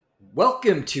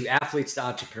Welcome to Athletes to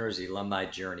Entrepreneurs, the Alumni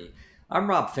Journey. I'm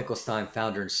Rob Finkelstein,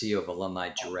 founder and CEO of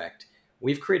Alumni Direct.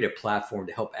 We've created a platform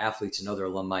to help athletes and other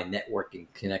alumni network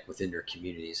and connect within their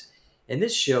communities. And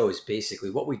this show is basically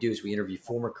what we do is we interview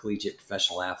former collegiate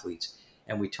professional athletes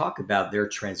and we talk about their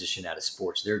transition out of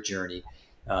sports, their journey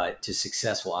to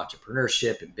successful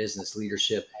entrepreneurship and business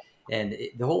leadership.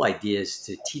 The whole idea is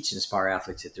to teach and inspire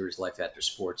athletes that there is life after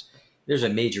sports. There's a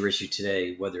major issue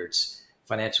today, whether it's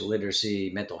financial literacy,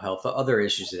 mental health, other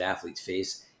issues that athletes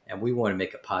face, and we want to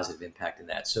make a positive impact in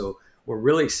that. So we're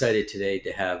really excited today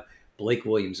to have Blake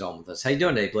Williams on with us. How you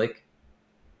doing today, Blake?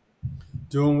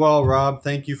 Doing well, Rob.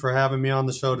 Thank you for having me on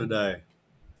the show today.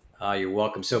 You're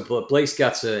welcome. So Blake's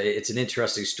it's an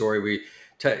interesting story. We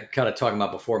kind of talking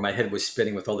about before. My head was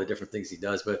spinning with all the different things he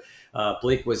does. But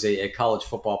Blake was a college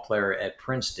football player at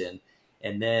Princeton,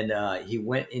 and then he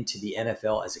went into the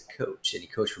NFL as a coach, and he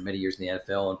coached for many years in the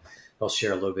NFL. And I'll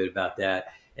share a little bit about that.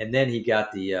 And then he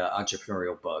got the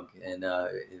entrepreneurial bug, and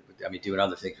doing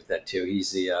other things with that too.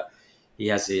 He's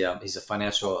a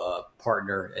financial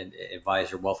partner and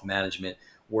advisor, wealth management,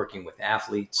 working with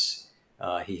athletes.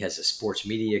 He has a sports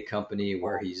media company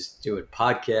where he's doing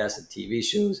podcasts and TV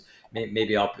shows.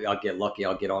 Maybe I'll get lucky.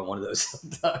 I'll get on one of those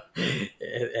sometime.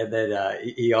 And then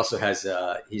he also has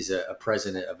he's a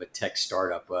president of a tech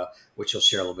startup, which he'll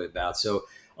share a little bit about. So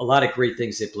a lot of great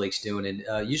things that Blake's doing.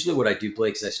 And usually what I do,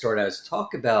 Blake, is I start out is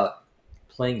talk about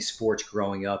playing sports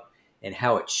growing up and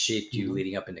how it shaped you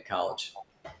leading up into college.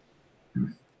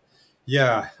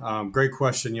 Yeah, great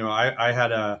question. I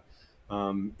had a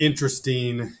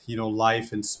interesting,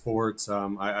 life in sports.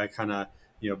 I kind of,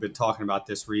 been talking about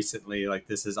this recently. Like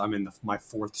I'm in my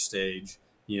fourth stage,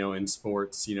 in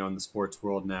sports, in the sports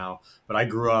world now. But I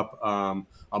grew up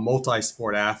a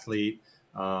multi-sport athlete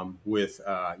with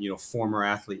former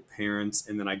athlete parents,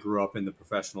 and then I grew up in the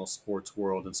professional sports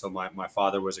world. And so my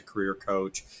father was a career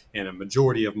coach, and a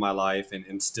majority of my life,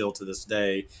 and still to this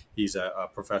day, he's a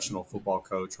professional football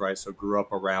coach, right? So grew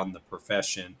up around the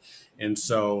profession, and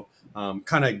so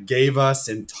kind of gave us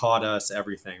and taught us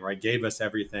everything, right? Gave us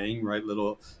everything, right?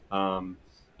 Little.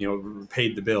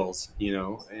 Paid the bills,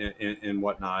 and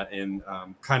whatnot, and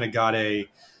kind of got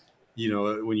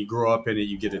when you grow up in it,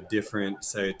 you get a different,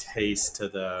 say, taste to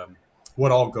the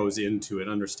what all goes into it,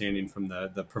 understanding from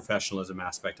the professionalism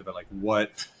aspect of it, like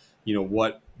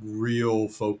what real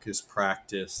focus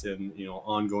practice and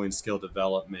ongoing skill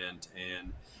development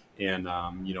and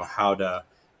how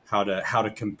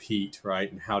to compete,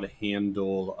 right, and how to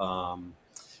handle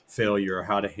failure,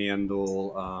 how to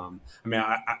handle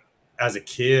as a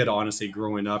kid, honestly,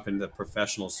 growing up in the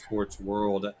professional sports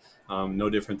world, no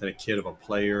different than a kid of a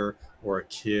player or a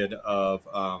kid of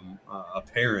a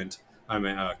parent.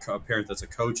 A parent that's a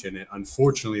coach in it.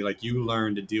 Unfortunately, like, you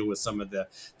learn to deal with some of the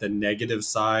negative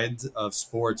sides of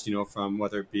sports, from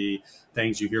whether it be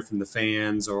things you hear from the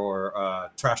fans or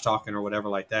trash talking or whatever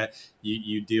like that.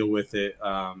 You deal with it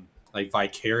like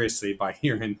vicariously by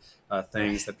hearing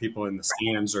things that people in the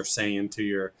stands are saying to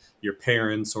your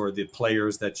parents or the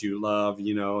players that you love,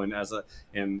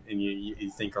 and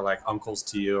you think are like uncles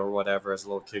to you or whatever as a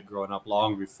little kid growing up,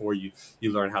 long before you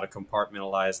learn how to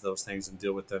compartmentalize those things and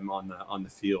deal with them on the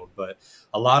field. But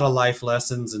a lot of life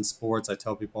lessons in sports. I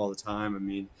tell people all the time.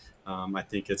 I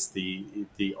think it's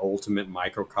the ultimate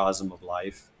microcosm of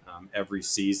life. Every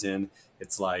season,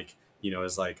 it's like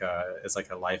it's like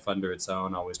a life under its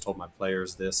own. I always told my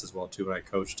players this as well too when I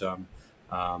coached them.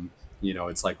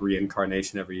 It's like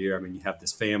reincarnation every year. You have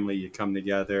this family, you come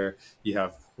together, you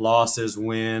have losses,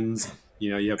 wins.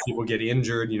 You have people get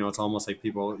injured. It's almost like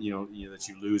people, that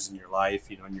you lose in your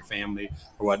life, in your family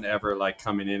or whatever, like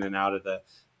coming in and out of the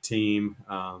team.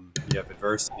 You have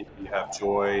adversity, you have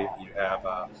joy, you have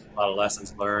a lot of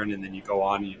lessons learned, and then you go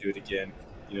on and you do it again,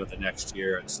 the next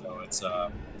year. And so it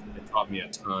taught me a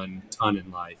ton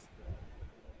in life.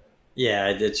 Yeah,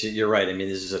 you're right.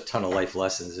 This is a ton of life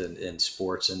lessons in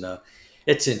sports, and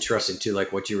it's interesting too,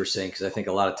 like what you were saying, because I think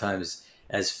a lot of times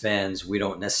as fans, we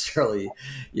don't necessarily,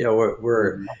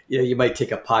 we're Mhm. you might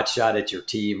take a pot shot at your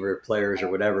team or players or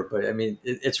whatever, but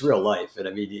it's real life,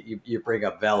 and you bring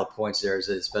up valid points there,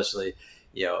 especially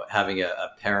having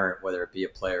a parent, whether it be a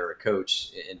player or a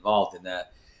coach, involved in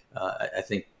that. I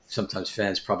think sometimes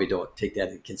fans probably don't take that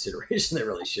into consideration. They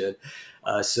really should.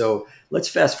 So let's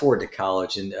fast forward to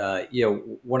college. And,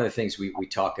 one of the things we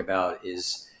talk about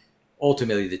is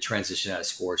ultimately the transition out of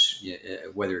sports,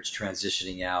 whether it's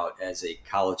transitioning out as a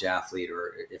college athlete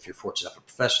or if you're fortunate enough, a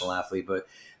professional athlete. But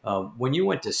when you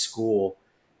went to school,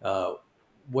 uh,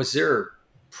 was there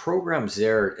programs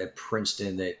there at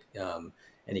Princeton that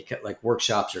any like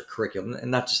workshops or curriculum,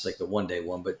 and not just like the one day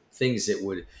one, but things that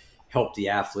would help the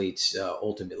athletes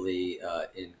ultimately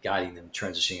in guiding them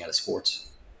transitioning out of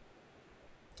sports?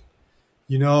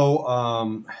 You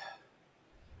know,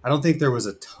 I don't think there was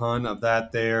a ton of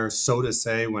that there, so to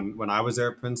say, when I was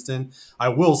there at Princeton. I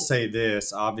will say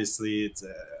this, obviously,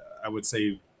 I would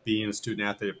say being a student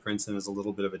athlete at Princeton is a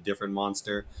little bit of a different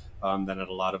monster than at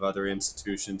a lot of other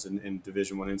institutions and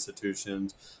Division One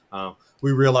institutions.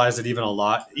 We realize that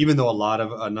even though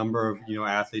a number of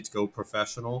athletes go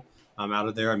professional out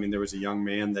of there. I mean, there was a young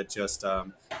man that just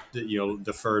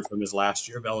deferred from his last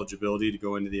year of eligibility to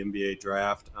go into the NBA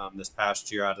draft this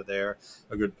past year out of there,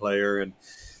 a good player, and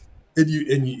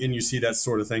you see that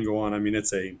sort of thing go on. I mean,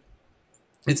 it's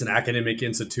an academic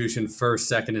institution first,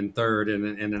 second, and third, and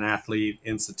an athlete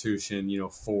institution,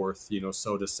 fourth,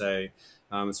 so to say.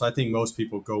 So I think most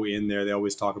people go in there. They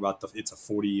always talk about it's a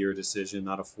 40-year decision,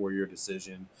 not a 4-year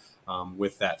decision,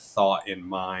 with that thought in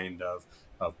mind of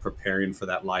preparing for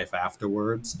that life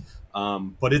afterwards.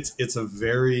 But it's a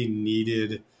very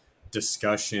needed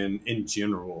discussion in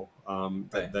general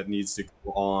Right. that needs to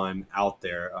go on out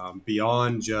there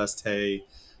beyond just hey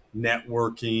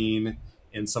networking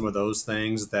and some of those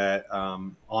things that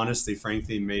honestly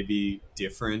frankly may be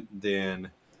different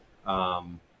than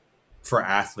um, for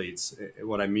athletes.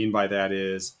 What I mean by that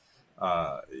is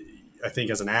uh, I think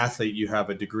as an athlete you have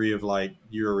a degree of like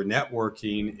your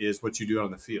networking is what you do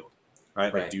on the field,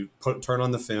 right? Like Right. do you turn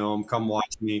on the film, come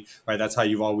watch me, right? That's how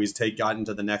you've always gotten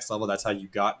to the next level. That's how you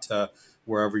got to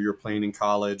wherever you're playing in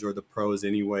college or the pros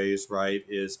anyways, right?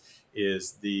 Is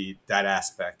the that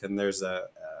aspect. And there's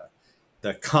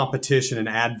the competition and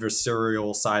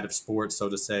adversarial side of sports, so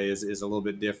to say, is a little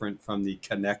bit different from the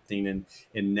connecting and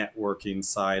networking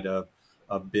side of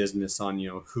business on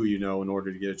who in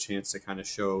order to get a chance to kind of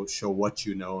show what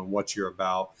and what you're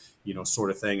about,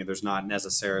 sort of thing. And there's not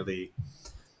necessarily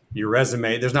your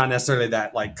resume. There's not necessarily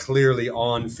that like clearly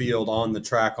on field, on the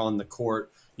track, on the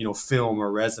court, film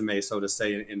or resume, so to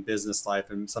say, in business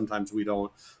life. And sometimes we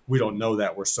don't know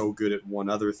that we're so good at one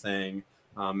other thing,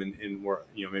 and we're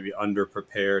maybe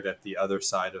underprepared at the other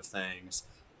side of things.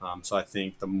 So I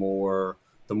think the more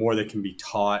that can be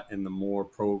taught and the more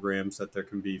programs that there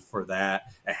can be for that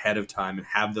ahead of time and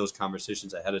have those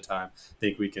conversations ahead of time, I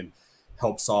think we can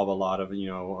help solve a lot of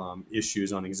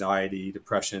issues on anxiety,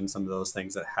 depression, some of those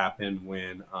things that happen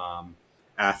when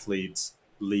athletes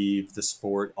leave the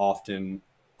sport. Often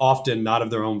not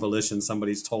of their own volition.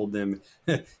 Somebody's told them,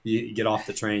 you get off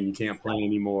the train, you can't play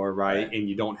anymore, right? Right. And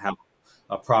you don't have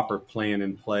a proper plan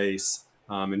in place,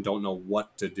 and don't know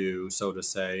what to do, so to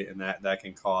say, and that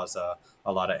can cause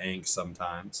a lot of angst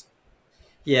sometimes.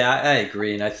 Yeah, I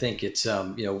agree, and I think it's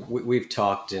we've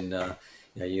talked and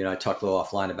you and I talked a little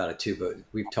offline about it too, but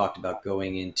we've talked about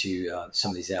going into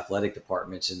some of these athletic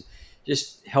departments and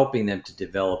just helping them to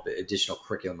develop additional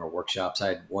curriculum or workshops. I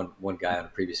had one guy on a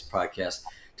previous podcast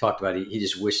talked about he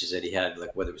just wishes that he had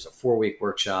like whether it was a 4 week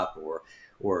workshop or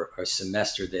a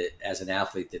semester that as an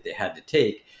athlete that they had to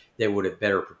take that would have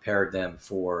better prepared them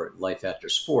for life after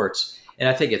sports. And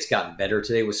I think it's gotten better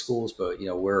today with schools, but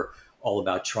we're all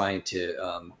about trying to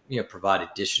provide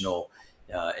additional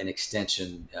an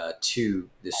extension to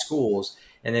the schools,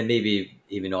 and then maybe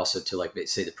even also to like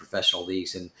say the professional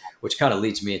leagues, and which kind of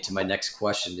leads me into my next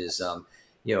question is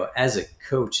as a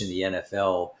coach in the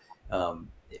NFL,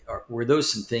 were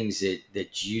those some things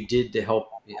that you did to help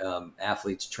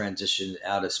athletes transition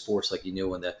out of sports, like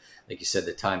when the like you said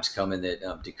the time's coming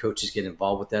that do coaches get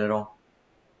involved with that at all?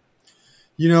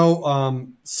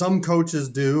 Some coaches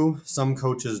do, some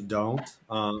coaches don't.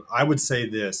 I would say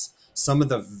this: some of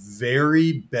the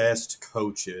very best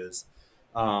coaches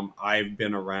I've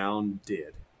been around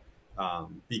did,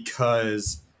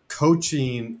 because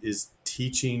coaching is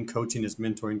teaching, coaching is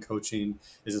mentoring, coaching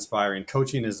is inspiring.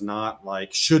 Coaching is not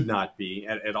like should not be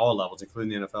at all levels,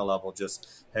 including the NFL level.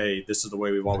 Just hey, this is the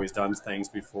way we've always done things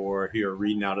before. Here,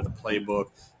 reading out of the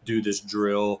playbook, do this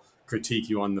drill, critique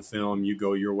you on the film. You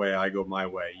go your way, I go my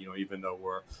way. Even though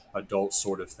we're adults,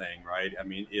 sort of thing, right? I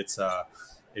mean, it's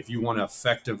if you want to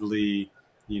effectively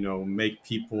make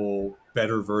people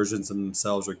better versions of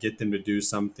themselves or get them to do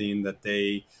something that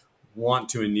they want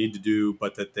to and need to do,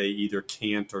 but that they either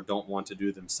can't or don't want to do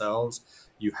themselves,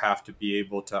 you have to be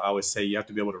able to, I always say, you have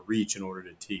to be able to reach in order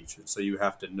to teach. And so you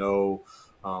have to know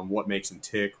what makes them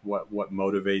tick, what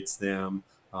motivates them,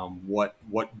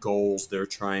 what goals they're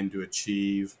trying to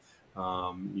achieve,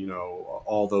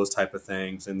 all those type of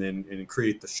things, and then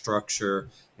create the structure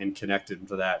and connect it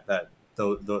to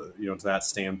to that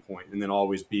standpoint, and then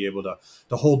always be able to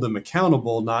hold them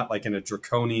accountable, not like in a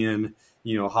draconian,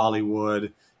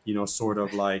 Hollywood, sort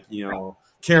of like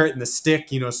carrot and the stick,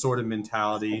 sort of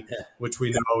mentality, which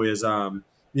we know is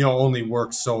only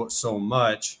works so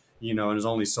much, and is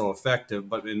only so effective,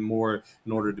 but in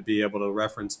order to be able to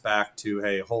reference back to,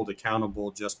 hey, hold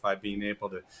accountable just by being able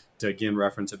to again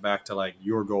reference it back to like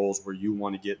your goals where you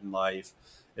want to get in life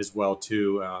as well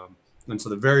too. And so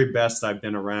the very best I've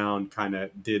been around kind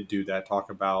of did do that, talk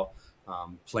about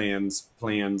plans,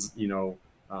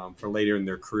 for later in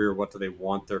their career. What do they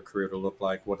want their career to look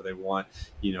like? What do they want,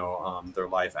 their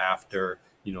life after,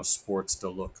 sports to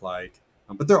look like?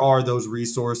 But there are those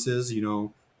resources,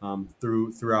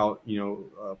 throughout,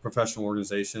 professional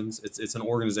organizations. It's an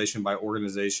organization by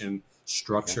organization Yeah.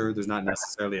 structure. There's not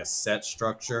necessarily a set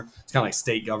structure. It's kind of like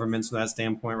state governments from that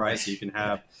standpoint, right? So you can Yeah.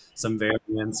 have some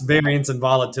variance and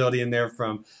volatility in there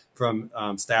from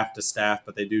staff to staff,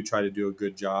 but they do try to do a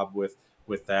good job with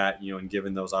that, and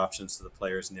giving those options to the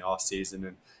players in the off season.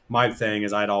 And my thing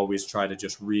is, I'd always try to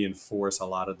just reinforce a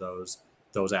lot of those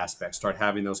aspects. Start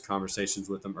having those conversations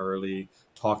with them early.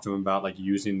 Talk to them about like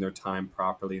using their time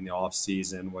properly in the off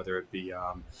season, whether it be,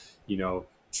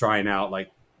 trying out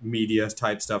like media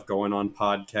type stuff, going on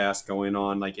podcasts, going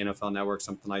on like NFL Network,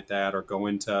 something like that, or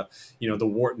going to, the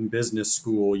Wharton Business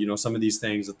School, some of these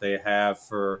things that they have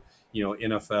for,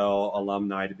 NFL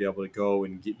alumni to be able to go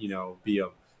and get,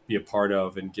 be a part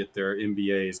of and get their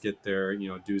MBAs, get their,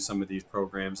 do some of these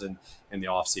programs in the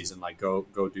off season, like go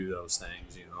do those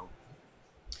things.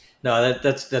 No,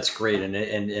 that's great,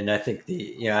 and I think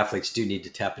the athletes do need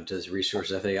to tap into those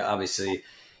resources. I think obviously,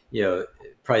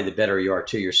 probably the better you are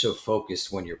too. You're so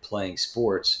focused when you're playing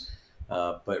sports,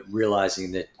 but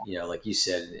realizing that like you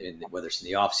said, whether it's in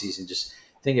the off season, just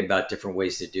thinking about different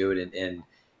ways to do it,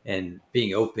 and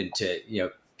being open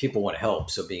to people want to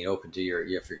help. So being open to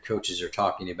if your coaches are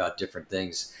talking about different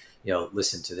things,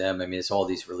 listen to them. I mean, it's all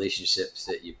these relationships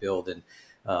that you build. And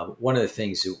one of the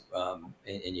things,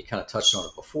 and you kind of touched on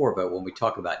it before, but when we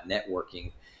talk about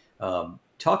networking,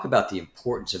 talk about the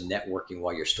importance of networking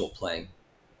while you're still playing.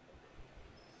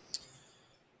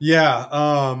 Yeah,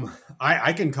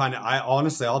 I can I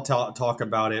honestly, I'll talk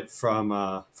about it from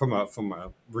a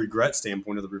regret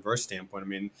standpoint or the reverse standpoint. I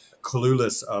mean,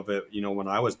 clueless of it. When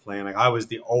I was playing, like I was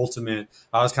the ultimate.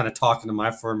 I was kind of talking to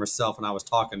my former self, and I was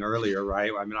talking earlier,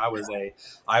 right? I mean,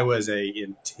 I was a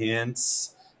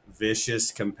intense,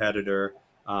 vicious competitor.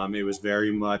 It was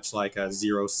very much like a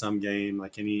zero sum game.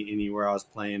 Like anywhere I was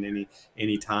playing,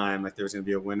 any time, like there was going to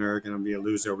be a winner, going to be a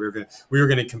loser. We were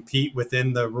going to compete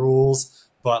within the rules,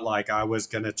 but like I was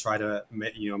gonna try to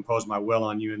impose my will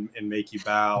on you and make you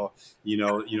bow,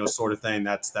 sort of thing.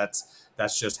 That's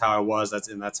just how I was.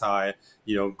 That's how I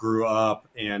grew up,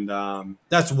 and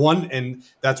that's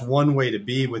one way to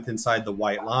be with inside the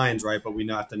white lines, right? But we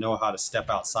have to know how to step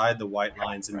outside the white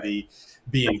lines and Right.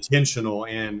 be intentional.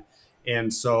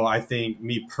 And so I think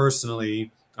me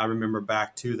personally, I remember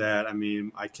back to that. I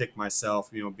mean, I kicked myself,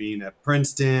 being at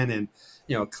Princeton and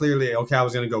clearly, okay, I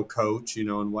was going to go coach,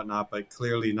 and whatnot, but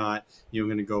clearly not,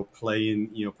 going to go play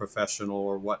in, professional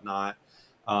or whatnot.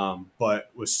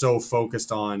 But was so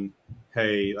focused on,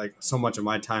 hey, like so much of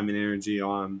my time and energy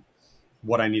on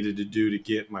what I needed to do to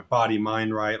get my body,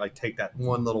 mind right, like take that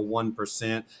one little 1%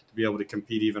 to be able to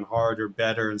compete even harder,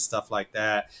 better, and stuff like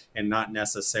that, and not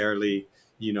necessarily,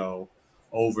 you know,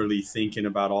 overly thinking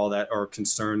about all that or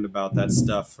concerned about that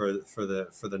stuff for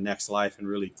the next life and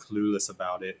really clueless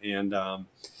about it. And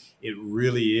it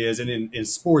really is. And in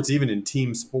sports, even in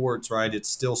team sports, right, it's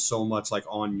still so much like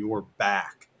on your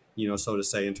back, so to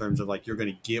say, in terms of like you're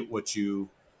going to get what you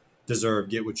deserve,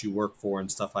 get what you work for,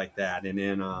 and stuff like that. And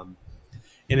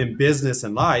in business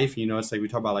and life, it's like we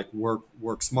talk about like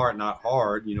work smart, not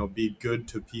hard. Be good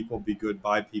to people, be good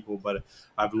by people. But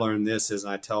I've learned this is,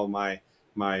 and I tell my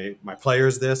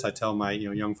players this, I tell my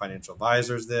young financial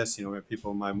advisors this. My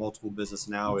people in my multiple business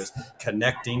now is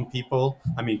connecting people.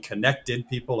 I mean, connected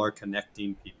people are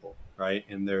connecting people, right?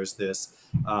 And there's this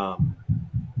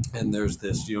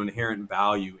inherent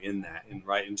value in that, and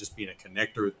right, and just being a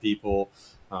connector with people,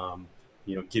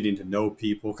 getting to know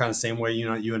people, kind of same way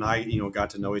you and I got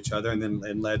to know each other, and then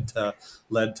and led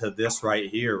to this right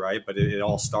here, right. But it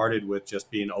all started with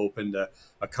just being open to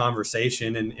a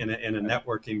conversation in a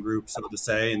networking group, so to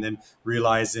say, and then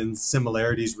realizing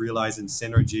similarities, realizing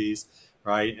synergies,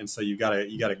 right. And so you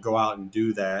gotta go out and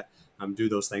do that, do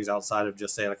those things outside of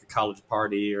just say like a college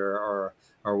party or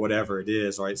whatever it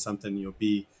is, right? Something,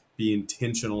 be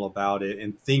intentional about it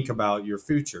and think about your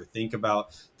future. Think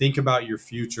about your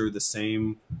future the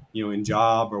same, in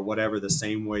job or whatever, the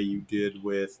same way you did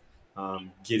with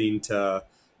getting to,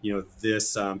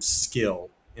 this skill,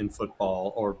 in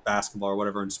football or basketball or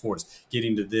whatever in sports,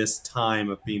 getting to this time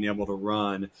of being able to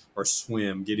run or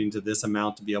swim, getting to this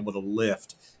amount to be able to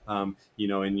lift, in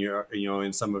your,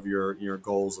 in some of your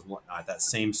goals and whatnot, that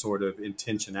same sort of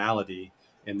intentionality.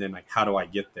 And then like, how do I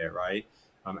get there? Right.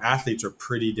 Athletes are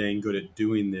pretty dang good at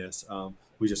doing this.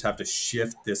 We just have to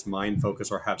shift this mind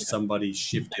focus or have somebody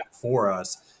shift it for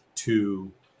us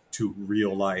to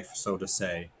real life, so to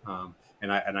say.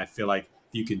 And I feel like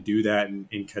if you can do that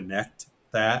and connect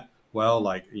that well,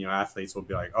 like, athletes will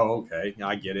be like, oh, okay,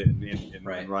 I get it, and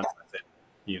Right. run with it,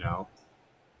 you know.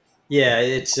 Yeah,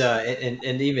 it's and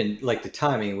even like the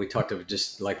timing we talked about,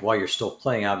 just like while you're still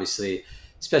playing, obviously,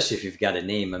 especially if you've got a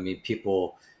name. I mean,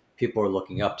 people are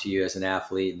looking up to you as an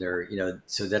athlete, and they're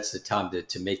so that's the time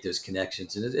to make those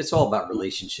connections, and it's all about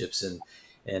relationships.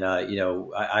 And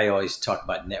I always talk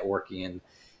about networking and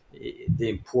the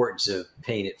importance of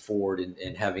paying it forward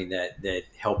and having that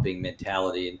helping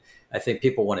mentality. And I think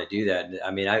people want to do that. And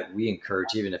I mean, we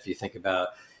encourage, even if you think about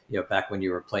back when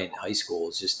you were playing in high school,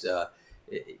 it's just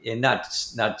and not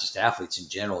just athletes in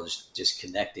general, just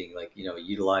connecting, like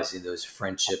utilizing those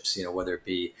friendships, whether it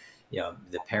be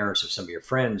the parents of some of your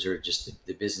friends or just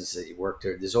the business that you work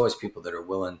there. There's always people that are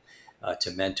willing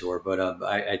to mentor. But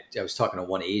I was talking to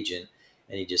one agent,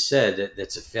 and he just said that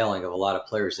that's a failing of a lot of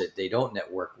players, that they don't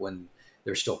network when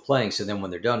they're still playing. So then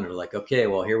when they're done, they're like, okay,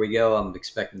 well, here we go. I'm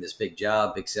expecting this big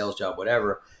job, big sales job,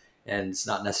 whatever. And it's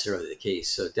not necessarily the case.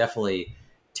 So definitely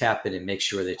tap in and make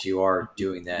sure that you are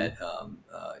doing that,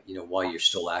 while you're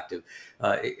still active.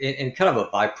 And kind of a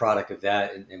byproduct of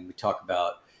that, and we talk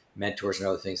about mentors and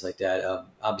other things like that.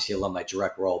 Obviously, Alumni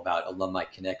Direct, we're all about alumni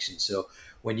connections. So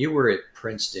when you were at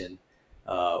Princeton,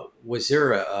 was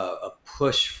there a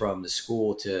push from the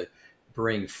school to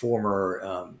bring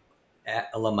former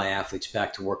alumni athletes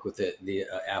back to work with the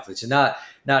athletes, and not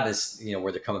as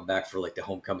where they're coming back for like the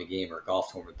homecoming game or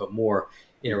golf tournament, but more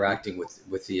interacting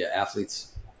with the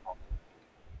athletes?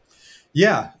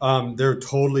 Yeah, there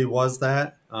totally was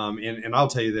that. And I'll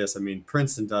tell you this, I mean,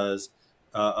 Princeton does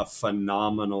a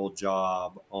phenomenal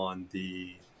job on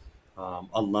the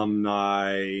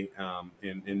alumni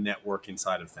and networking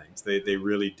side of things. They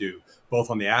really do, both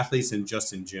on the athletes and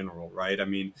just in general, right? I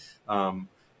mean,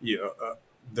 you know,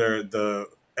 the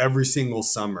every single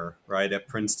summer, right, at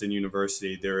Princeton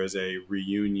University, there is a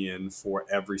reunion for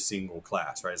every single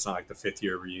class, right? It's not like the fifth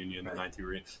year reunion, the Right. ninth year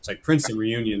reunion. It's like Princeton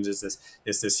reunions is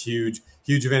this huge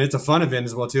event. It's a fun event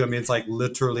as well too. I mean, it's like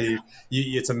literally,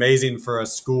 it's amazing for a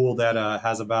school that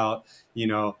has about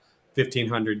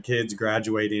 1,500 kids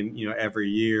graduating, every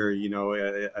year.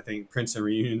 I think Princeton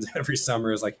reunions every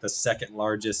summer is like the second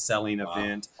largest selling Wow.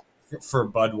 event for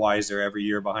Budweiser every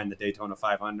year, behind the Daytona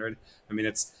 500. I mean,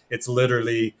 it's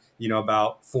literally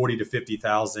about 40 to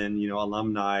 50,000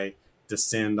 alumni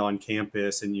descend on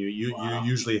campus, and you Wow.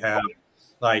 usually have,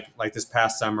 like this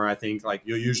past summer, I think, like,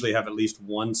 you'll usually have at least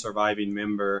one surviving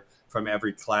member from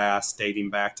every class, dating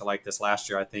back to like this last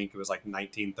year. I think it was like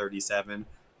 1937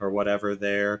 or whatever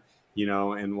there,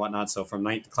 and whatnot. So from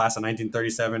class of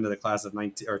 1937 to the class of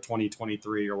 19 or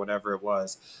 2023 or whatever it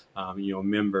was,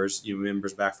 members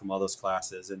back from all those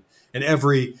classes.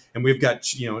 And we've got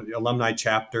alumni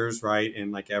chapters, right,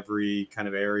 in like every kind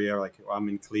of area. Like, I'm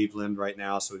in Cleveland right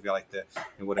now, so we've got like the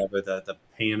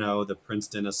PANO, the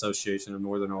Princeton Association of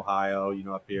Northern Ohio,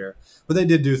 up here. But they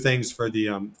did do things for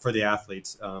the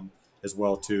athletes, as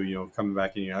well too. Coming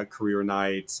back and career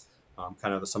nights,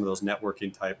 kind of some of those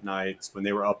networking type nights when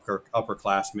they were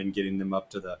upperclassmen, getting them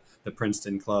up to the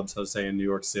Princeton clubs, so say in New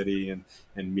York City,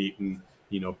 and meeting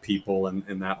people,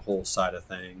 and that whole side of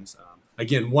things.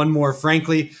 Again,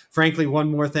 frankly, one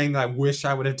more thing that I wish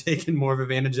I would have taken more of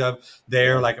advantage of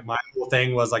there. Yeah. Like, my whole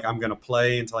thing was like, I'm going to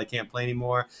play until I can't play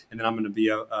anymore, and then I'm going to be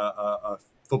a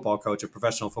football coach, a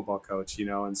professional football coach.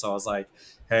 And so I was like,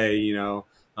 hey,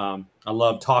 I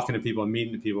love talking to people and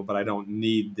meeting people, but I don't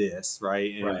need this,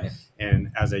 right? Right.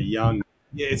 And as a young,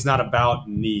 it's not about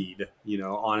need.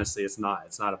 Honestly, it's not.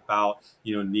 It's not about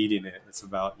needing it. It's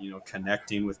about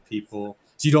connecting with people.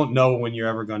 So you don't know when you're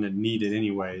ever going to need it,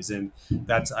 anyways. And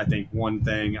that's, I think, one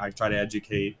thing I try to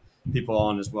educate people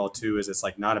on as well too, is it's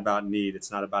like not about need.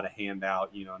 It's not about a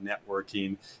handout.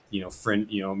 Networking,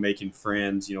 making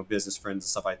friends, business friends and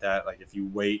stuff like that. Like, if you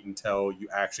wait until you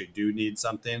actually do need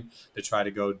something to try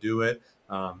to go do it,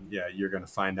 yeah, you're going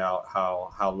to find out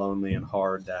how lonely and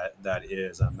hard that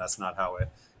is. That's not how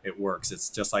it works. It's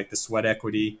just like the sweat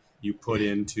equity you put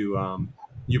into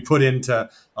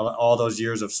all those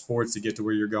years of sports to get to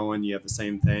where you're going. You have the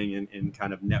same thing in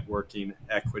kind of networking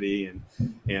equity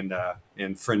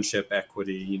and friendship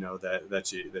equity.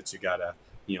 That you gotta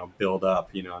build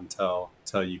up until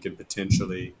you can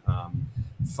potentially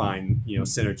find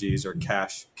synergies or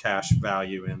cash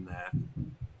value in that.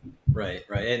 Right,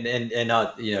 right, and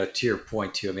not to your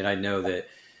point too. I mean, I know that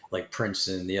like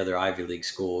Princeton, the other Ivy League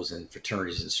schools and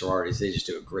fraternities and sororities, they just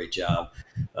do a great job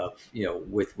of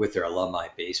with their alumni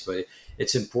base. But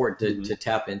it's important Mm-hmm. to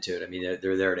tap into it. I mean,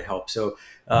 they're there to help. So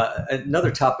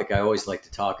another topic I always like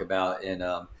to talk about, and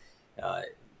uh,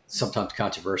 sometimes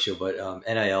controversial, but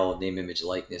NIL, name, image,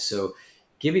 likeness. So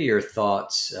give me your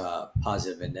thoughts,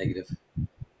 positive and negative.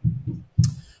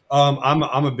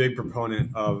 I'm a big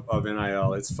proponent of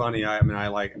NIL. It's funny. I mean,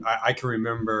 I can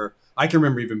remember. I can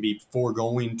remember even before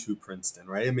going to Princeton,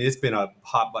 right? I mean, it's been a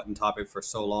hot button topic for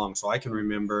so long. So I can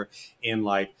remember in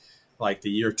like the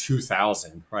year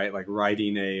 2000, right? Like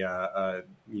writing a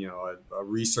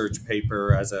research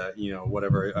paper as a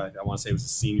whatever I want to say it was a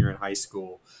senior in high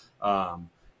school. Um,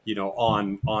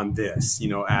 on this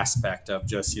aspect of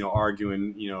just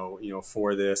arguing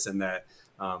for this and that.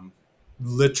 Um,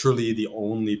 Literally the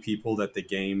only people that the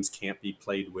games can't be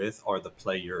played with are the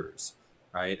players,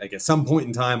 right? Like at some point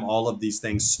in time, all of these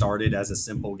things started as a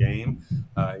simple game.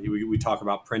 We talk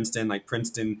about Princeton, like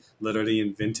Princeton literally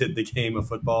invented the game of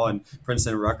football, and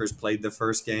Princeton and Rutgers played the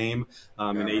first game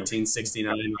in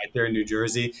 1869 right there in New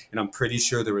Jersey. And I'm pretty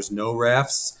sure there was no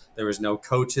refs. There was no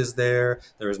coaches there.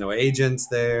 There was no agents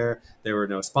there. There were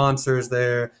no sponsors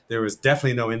there. There was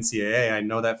definitely no NCAA. I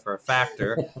know that for a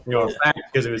factor. A fact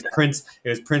because it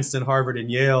was Princeton, Harvard, and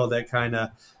Yale that kind of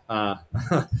uh,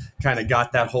 kind of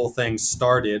got that whole thing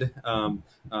started.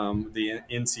 The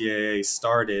NCAA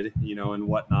started, and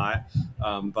whatnot.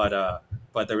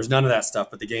 But there was none of that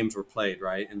stuff. But the games were played,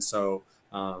 right? And so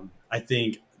I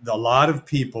think a lot of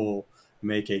people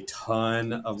make a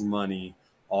ton of money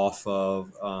off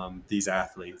of these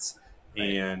athletes,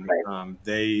 and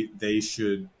they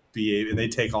should be able, they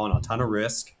take on a ton of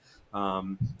risk,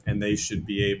 and they should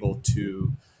be able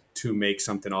to make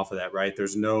something off of that, right?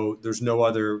 There's no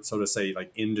other, so to say,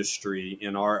 like industry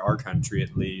in our country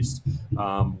at least,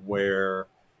 where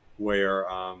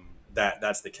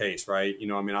that's the case, right?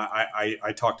 I mean,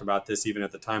 I talked about this even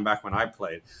at the time back when I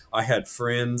played. I had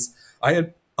friends, I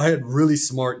had really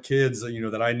smart kids,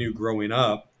 that I knew growing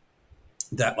up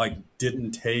that like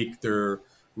didn't take their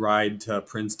ride to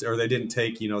Princeton, or they didn't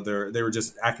take, they were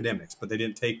just academics, but they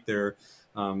didn't take their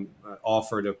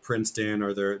offer to Princeton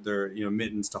or their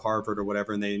admittance to Harvard or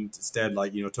whatever, and they instead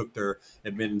like took their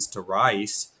admittance to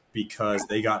Rice because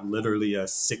they got literally a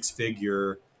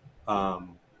six-figure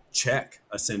um, check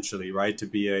essentially, right, to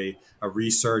be a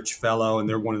research fellow, and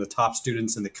they're one of the top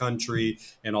students in the country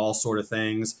and all sort of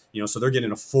things, so they're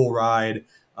getting a full ride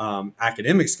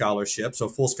academic scholarship, so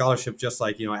full scholarship, just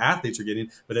like athletes are getting,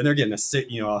 but then they're getting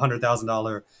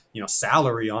 $100,000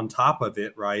 salary on top of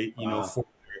it, right? Wow.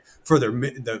 For their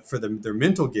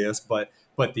mental gifts, but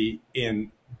the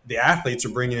athletes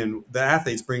bringing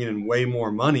in way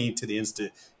more money to the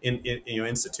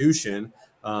institution,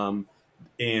 and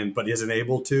but isn't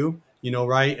able to,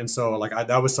 right? And so like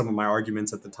that was some of my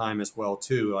arguments at the time as well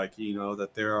too, like that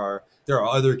there are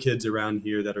other kids around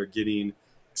here that are getting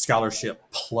scholarship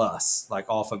plus like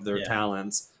off of their Yeah.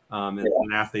 talents,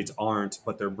 and athletes aren't,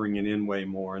 but they're bringing in way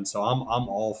more, and so I'm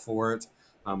all for it.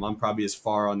 I'm probably as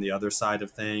far on the other side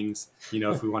of things,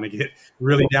 if we want to get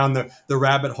really down the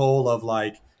rabbit hole of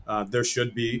like there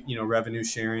should be revenue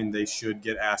sharing. They should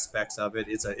get aspects of it.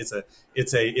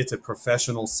 It's a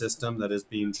professional system that is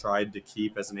being tried to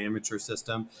keep as an amateur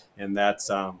system, and that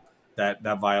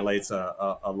violates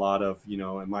a lot of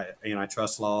in my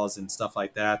antitrust laws and stuff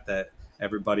like that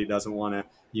everybody doesn't want to.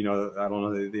 I don't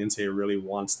know, the NCAA really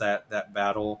wants that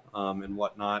battle, and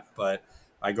whatnot, but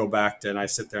I go back to and I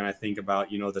sit there and I think about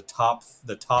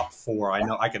the top four. I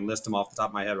know I can list them off the top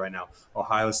of my head right now: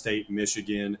 Ohio State,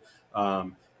 Michigan,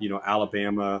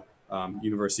 Alabama,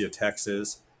 University of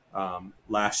Texas.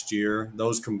 Last year,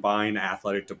 those combined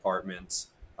athletic departments.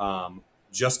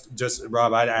 Just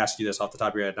Rob, I'd ask you this off the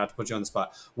top of your head, not to put you on the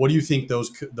spot. What do you think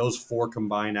those four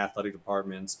combined athletic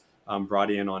departments brought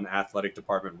in on athletic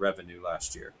department revenue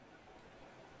last year?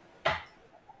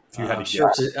 If you had to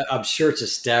guess. I'm sure it's a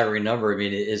staggering number. I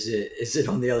mean, is it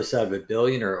on the other side of a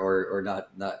billion, or not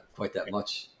quite that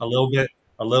much? A little bit,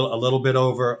 a little bit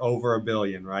over a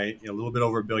billion, right? A little bit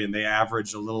over a billion. They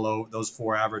averaged a little those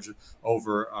four averaged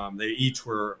over. They each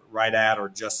were right at or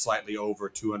just slightly over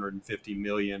 250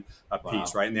 million a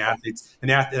piece, Wow. right? And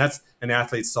the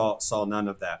athletes saw none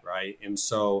of that, right? And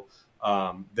so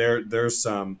there's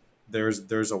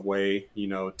a way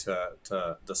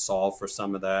to solve for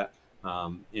some of that,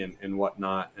 and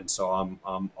whatnot. And so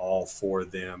I'm all for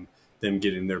them them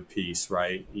getting their piece,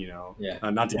 right? Yeah.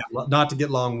 Not to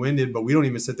get long winded, but we don't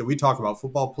even sit there. We talk about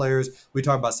football players, we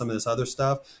talk about some of this other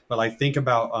stuff, but like think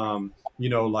about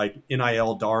like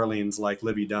NIL darlings like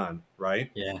Livy Dunn,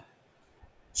 right? Yeah.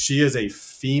 She is a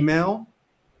female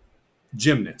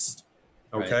gymnast,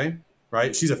 Right. okay,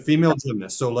 right? She's a female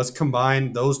gymnast. So let's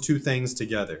combine those two things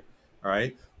together, all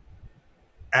right?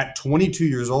 At 22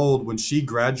 years old, when she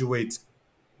graduates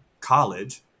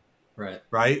college, Right.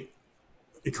 right?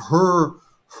 her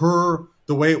her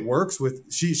the way it works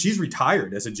with she's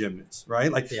retired as a gymnast,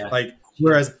 right? like Yeah. like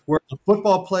whereas a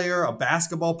football player, a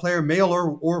basketball player, male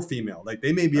or female, like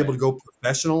they may be able Right. to go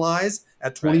professionalize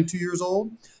at Right. 22 years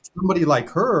old. Somebody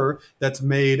like her that's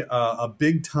made a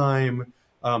big time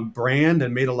brand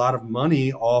and made a lot of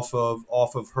money off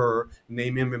of her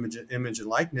name, image and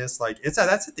likeness, like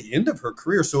that's at the end of her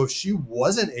career. So if she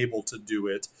wasn't able to do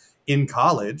it in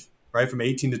college, right, from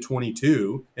 18 to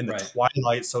 22, in the Right.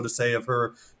 twilight, so to say, of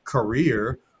her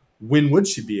career, when would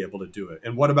she be able to do it?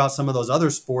 And what about some of those other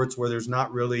sports where there's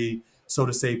not really, so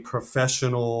to say,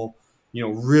 professional,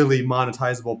 really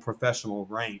monetizable professional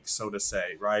rank, so to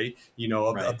say, right?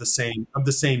 Right. Of the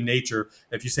same nature.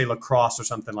 If you say lacrosse or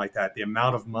something like that, the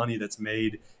amount of money that's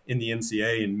made in the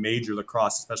NCAA and major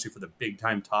lacrosse, especially for the big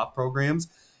time top programs,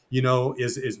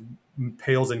 is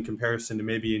pales in comparison to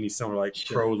maybe any similar like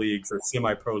Sure. pro leagues or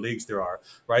semi pro leagues there are,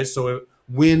 right? So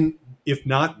when, if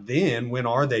not then, when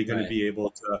are they going to Right. be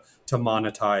able to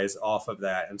monetize off of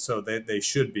that? And so they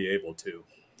should be able to.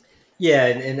 Yeah,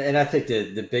 and I think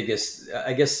the biggest,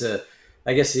 I guess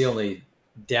the only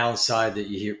downside that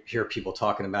you hear people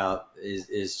talking about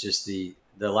is just the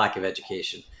lack of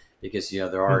education, because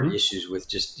there are Hmm. issues with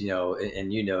just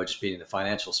and just being in the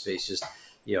financial space, just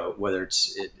whether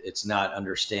it's not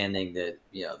understanding that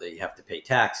they have to pay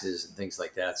taxes and things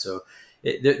like that. So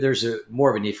there's a more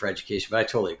of a need for education. But I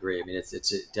totally agree. I mean, it's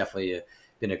definitely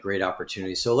been a great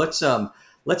opportunity. So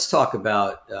let's talk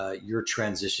about your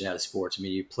transition out of sports. I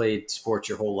mean, you played sports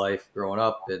your whole life growing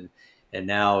up, and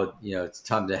now it's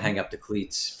time to hang up the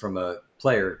cleats from a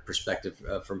player perspective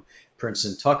from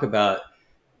Princeton. Talk about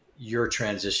your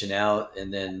transition out,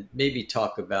 and then maybe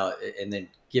talk about and then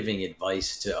giving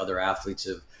advice to other athletes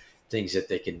of things that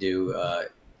they can do,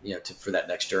 for that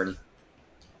next journey.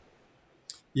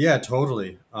 Yeah,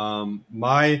 totally.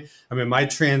 My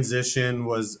transition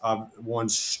was one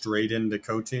straight into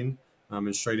coaching,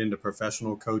 and straight into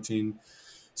professional coaching.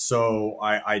 So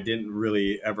I didn't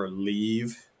really ever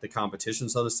leave the competition,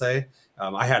 so to say.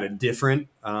 I had a different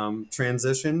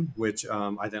transition, which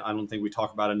I don't think we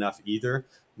talk about enough either,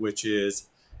 which is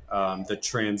the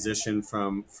transition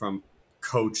from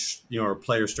coach, or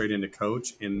player straight into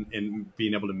coach, and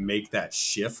being able to make that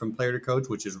shift from player to coach,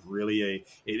 which is really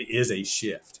it is a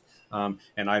shift. And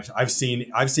I've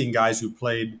seen guys who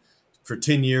played for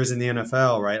 10 years in the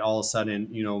NFL, right, all of a sudden,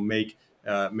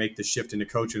 make the shift into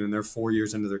coaching, and they're 4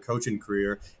 years into their coaching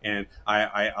career. And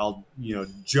I'll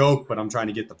joke, but I'm trying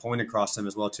to get the point across to them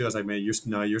as well too. As I made, you're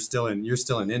still an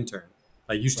intern,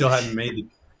 like you still Right.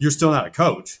 haven't you're still not a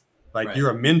coach, like Right. you're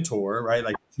a mentor, right?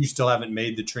 Like you still haven't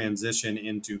made the transition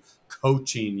into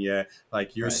coaching yet.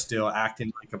 Like you're Right. still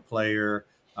acting like a player,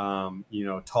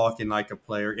 talking like a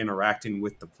player, interacting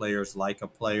with the players like a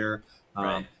player.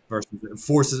 Right.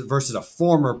 Versus a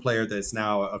former player that's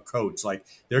now a coach. Like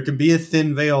there can be a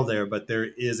thin veil there, but there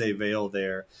is a veil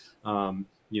there,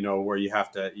 where you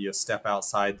have to step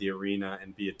outside the arena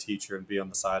and be a teacher and be on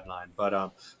the sideline.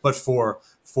 But for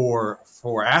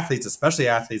athletes, especially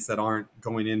athletes that aren't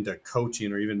going into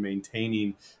coaching or even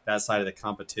maintaining that side of the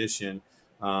competition,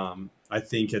 I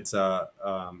think it's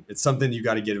something you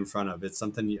got to get in front of. It's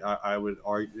something I would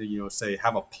argue, say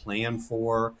have a plan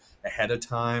for ahead of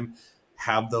time,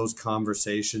 have those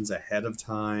conversations ahead of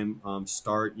time,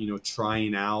 start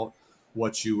trying out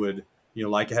what you would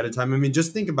like ahead of time. I mean,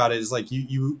 just think about it. It's like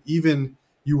you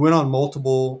went on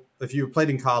multiple, if you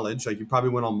played in college, like you probably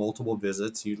went on multiple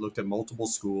visits, you looked at multiple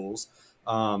schools.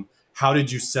 How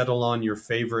did you settle on your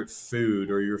favorite food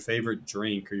or your favorite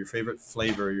drink or your favorite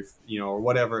flavor, or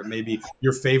whatever it may be,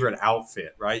 your favorite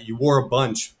outfit, right? You wore a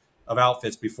bunch of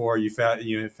outfits before you found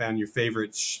your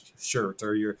favorite shirt,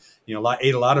 or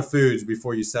ate a lot of foods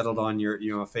before you settled on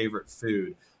your favorite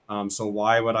food. So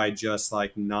why would I just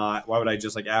like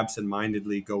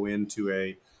absentmindedly go into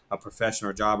a profession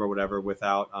or job or whatever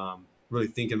without really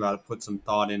thinking about it, put some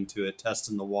thought into it,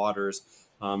 testing the waters,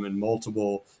 and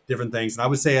multiple different things. And I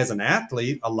would say as an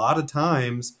athlete, a lot of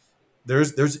times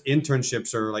there's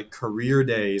internships or like career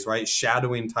days, right?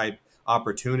 Shadowing type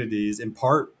opportunities, in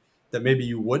part that maybe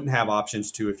you wouldn't have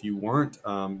options to if you weren't,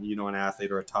 an athlete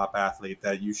or a top athlete,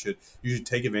 that you should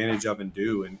take advantage of and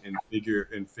do, and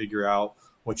figure out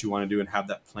what you want to do and have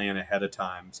that plan ahead of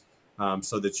time,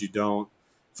 so that you don't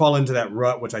fall into that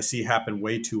rut, which I see happen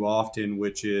way too often,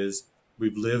 which is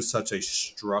we've lived such a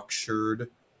structured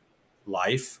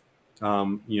life,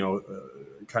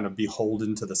 kind of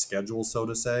beholden to the schedule, so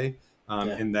to say,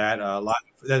 Yeah. in that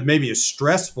that maybe is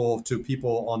stressful to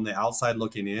people on the outside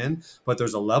looking in, but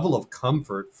there's a level of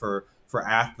comfort for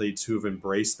athletes who have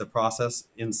embraced the process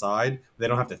inside. They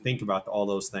don't have to think about all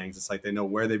those things. It's like they know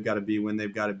where they've got to be, when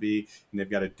they've got to be, and they've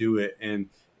got to do it, and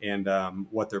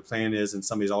what their plan is, and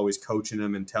somebody's always coaching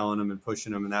them and telling them and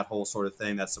pushing them and that whole sort of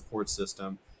thing, that support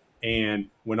system. And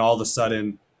when all of a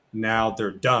sudden now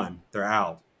they're done, they're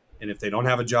out, and if they don't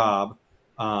have a job,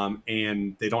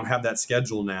 and they don't have that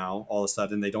schedule now, all of a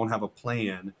sudden they don't have a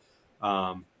plan,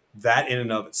 that in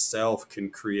and of itself can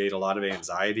create a lot of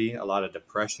anxiety, a lot of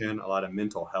depression, a lot of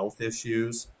mental health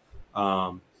issues.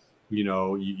 Um,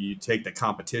 you take the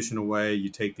competition away, you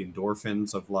take the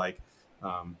endorphins of like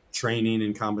training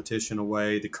and competition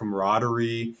away, the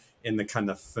camaraderie and the kind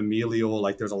of familial,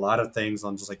 like there's a lot of things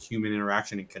on just like human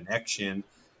interaction and connection,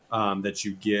 that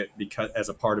you get because as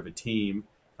a part of a team.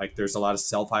 Like there's a lot of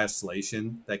self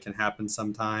isolation that can happen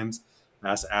sometimes.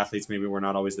 As athletes, maybe we're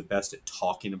not always the best at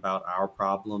talking about our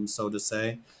problems, so to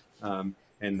say. And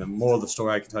the moral of the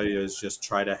story I can tell you is just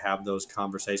try to have those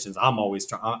conversations.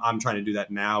 I'm trying to do that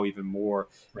now even more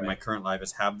in my Right. current life,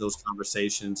 is have those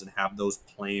conversations and have those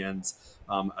plans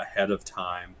ahead of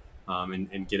time,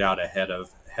 and get out ahead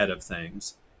of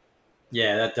things.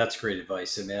 Yeah, that's great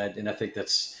advice. I mean, and I think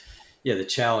that's, yeah, the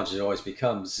challenge it always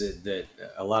becomes that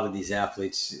a lot of these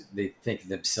athletes, they think of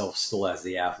themselves still as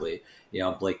the athlete.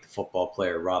 I'm Blake, the football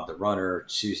player, Rob, the runner,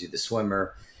 Susie, the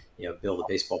swimmer, Bill, the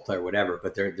baseball player, whatever.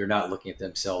 But they're not looking at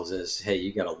themselves as, hey,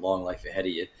 you got a long life ahead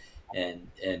of you, and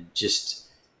just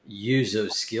use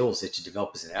those skills that you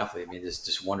develop as an athlete. I mean, there's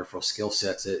just wonderful skill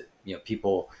sets that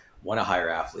people want to hire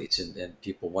athletes, and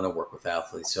people want to work with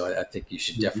athletes. So I think you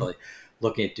should Mhm. definitely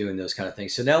looking at doing those kind of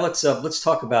things. So now let's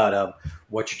talk about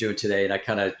what you're doing today. And I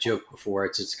kind of joked before,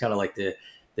 it's kind of like the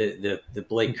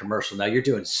Blake commercial. Now you're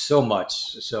doing so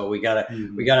much, so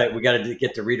Mhm. we gotta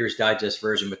get the Reader's Digest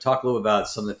version. But talk a little about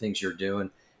some of the things you're doing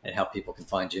and how people can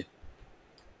find you.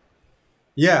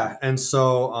 Yeah, and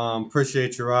so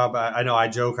appreciate you, Rob. I know I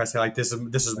joke. I say like this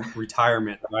is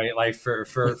retirement, right? Like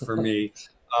for me.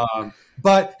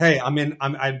 But hey,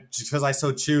 I because I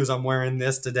so choose. I'm wearing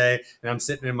this today, and I'm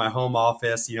sitting in my home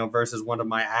office, versus one of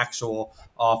my actual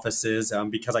offices,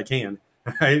 because I can.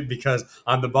 Right, because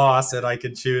I'm the boss and I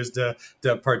can choose to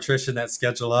partition that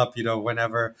schedule up,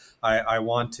 whenever I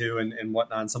want to, and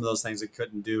whatnot. And some of those things I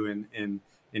couldn't do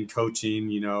in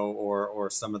coaching, or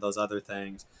some of those other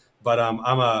things. But I'm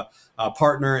a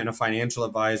partner and a financial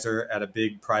advisor at a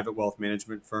big private wealth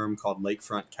management firm called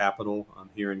Lakefront Capital,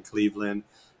 here in Cleveland.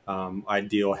 I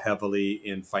deal heavily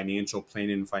in financial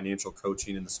planning and financial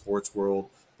coaching in the sports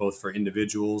world, both for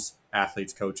individuals,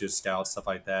 athletes, coaches, scouts, stuff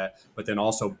like that, but then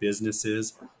also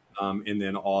businesses, and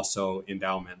then also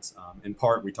endowments. In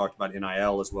part, we talked about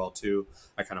NIL as well too.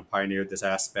 I kind of pioneered this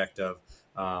aspect of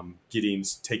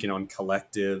taking on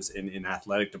collectives in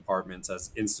athletic departments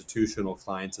as institutional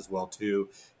clients as well too,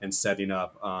 and setting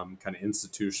up kind of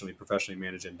institutionally, professionally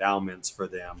managed endowments for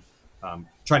them.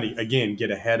 Trying to again get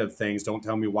ahead of things. Don't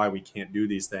tell me why we can't do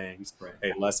these things. Right.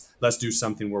 Hey, let's do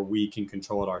something where we can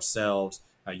control it ourselves.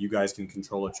 You guys can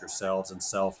control it yourselves and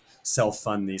self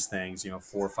fund these things. 4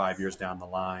 or 5 years down the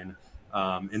line.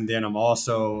 And then I'm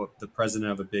also the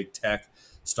president of a big tech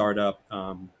startup,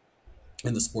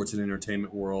 in the sports and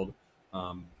entertainment world.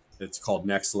 It's called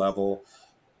Next Level.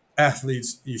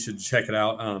 Athletes, you should check it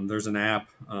out. There's an app,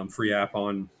 free app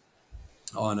on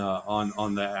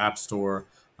the App Store.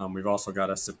 We've also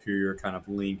got a superior kind of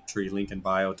link in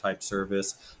bio type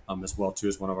service, as well too,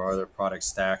 as one of our other product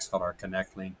stacks called our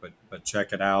Connect Link. But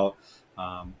check it out.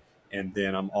 Um, and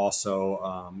then I'm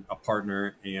also a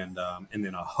partner and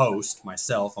then a host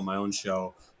myself on my own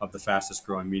show of the fastest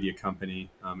growing media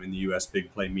company in the U.S.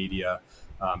 Big Play Media,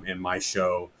 and my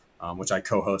show, which I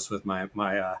co-host with my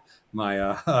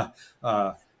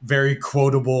very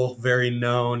quotable, very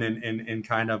known, and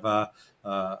kind of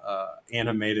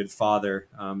animated father,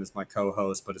 is my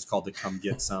co-host, but it's called the Come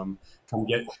Get Some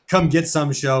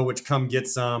show, which Come Get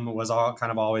Some was all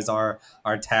kind of always our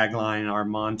tagline, our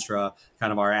mantra,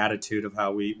 kind of our attitude of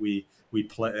how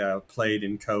played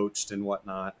and coached and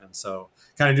whatnot. And so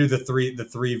kind of do the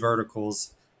three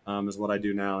verticals, is what I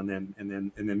do now, and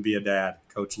then be a dad,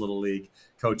 coach little league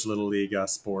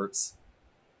sports.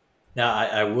 Now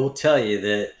I will tell you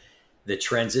that the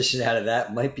transition out of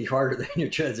that might be harder than your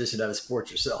transition out of sports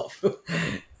yourself.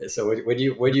 So when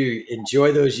you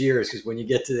enjoy those years, because when you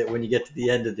get to the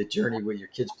end of the journey with your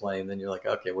kids playing, then you're like,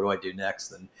 okay, what do I do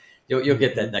next? And you'll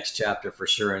get that next chapter for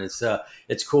sure. And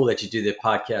it's cool that you do the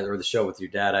podcast or the show with your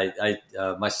dad.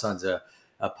 My son's a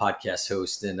podcast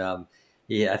host, and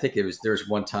I think there's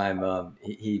one time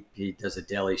he does a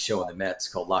daily show on the Mets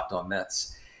called Locked On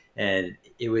Mets, and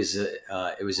it was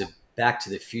a Back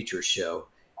to the Future show,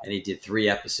 and he did 3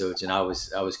 episodes, and I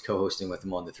was co-hosting with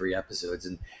him on the 3 episodes,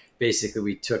 and basically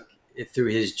we took it through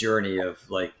his journey of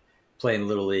like playing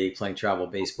little league, playing travel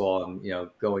baseball, and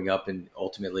going up and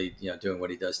ultimately doing what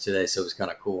he does today. So it was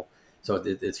kind of cool. So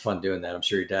it's fun doing that. I'm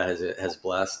sure your dad has a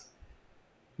blast.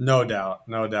 No doubt,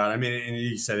 no doubt. I mean, and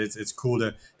you said it's cool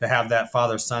to have that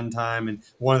father son time, and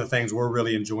one of the things we're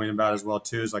really enjoying about it as well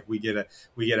too is like we get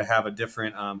to have a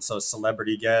different so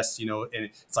celebrity guest, and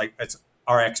it's like it's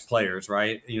our ex players,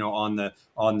 right? On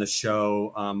the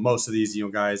show, most of these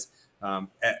guys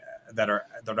that are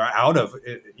out of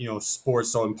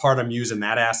sports. So in part, I'm using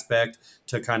that aspect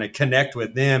to kind of connect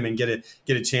with them and get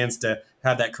a chance to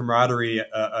have that camaraderie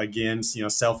again,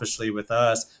 selfishly with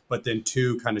us, but then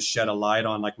two, kind of shed a light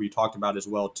on, like we talked about as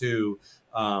well too.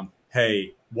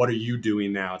 Hey, what are you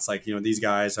doing now? It's like, these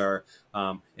guys are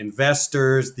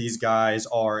investors. These guys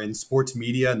are in sports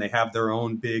media, and they have their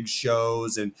own big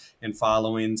shows and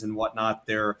followings and whatnot.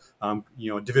 They're,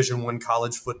 Division I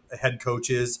college foot head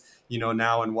coaches,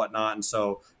 now and whatnot. And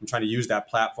so I'm trying to use that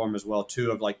platform as well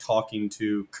too, of like talking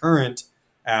to current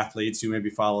athletes who maybe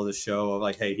follow the show of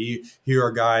like, hey, here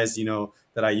are guys,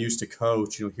 that I used to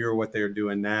coach, here are what they're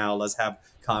doing now. Let's have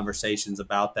conversations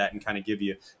about that and kind of give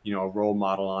you, a role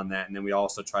model on that. And then we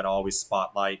also try to always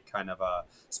spotlight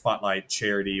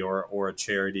charity or a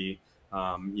charity,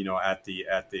 at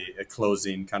the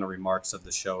closing kind of remarks of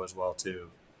the show as well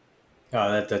too.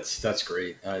 That's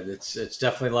great. It's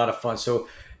definitely a lot of fun. So,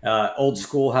 old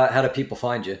school, how do people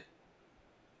find you?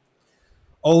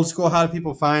 Old school, how do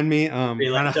people find me? Be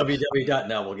Kind like of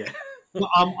www.now we'll get.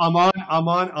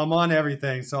 I'm on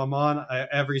everything. So I'm on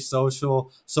every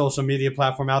social media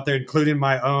platform out there, including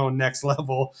my own Next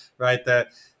Level, right? That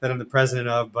I'm the president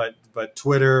of. But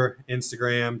Twitter,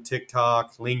 Instagram,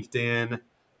 TikTok, LinkedIn,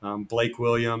 Blake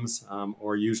Williams,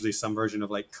 or usually some version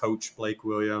of like Coach Blake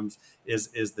Williams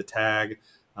is the tag.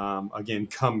 Again,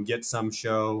 Come Get Some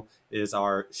Show is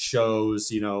our shows,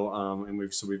 and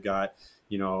we've got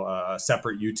a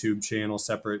separate YouTube channel,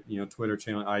 separate Twitter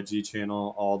channel, IG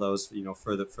channel, all those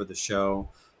for the show,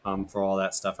 for all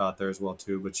that stuff out there as well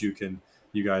too. But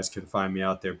you guys can find me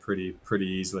out there pretty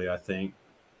easily, I think.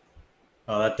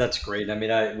 Oh, that's great. I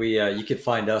mean, you can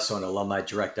find us on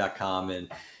alumnidirect.com, and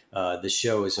the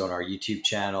show is on our YouTube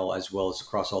channel as well as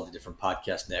across all the different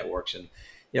podcast networks. And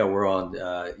we're on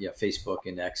Facebook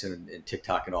and X and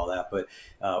TikTok and all that. But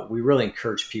we really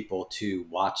encourage people to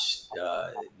watch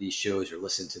these shows or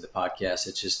listen to the podcast.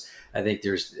 It's just I think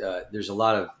there's a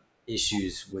lot of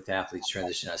issues with athletes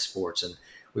transition out of sports, and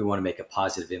we want to make a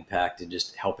positive impact in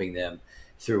just helping them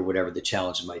through whatever the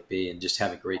challenge might be, and just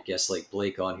having great guests like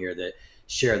Blake on here that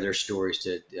share their stories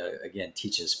to again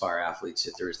teach and inspire athletes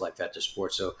that there is life after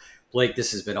sports. So Blake,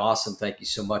 this has been awesome. Thank you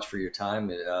so much for your time.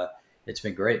 It's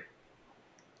been great.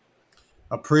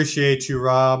 Appreciate you,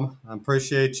 Rob. I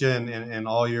appreciate you and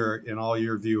all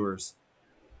your viewers.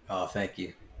 Oh, thank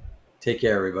you. Take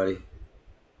care, everybody.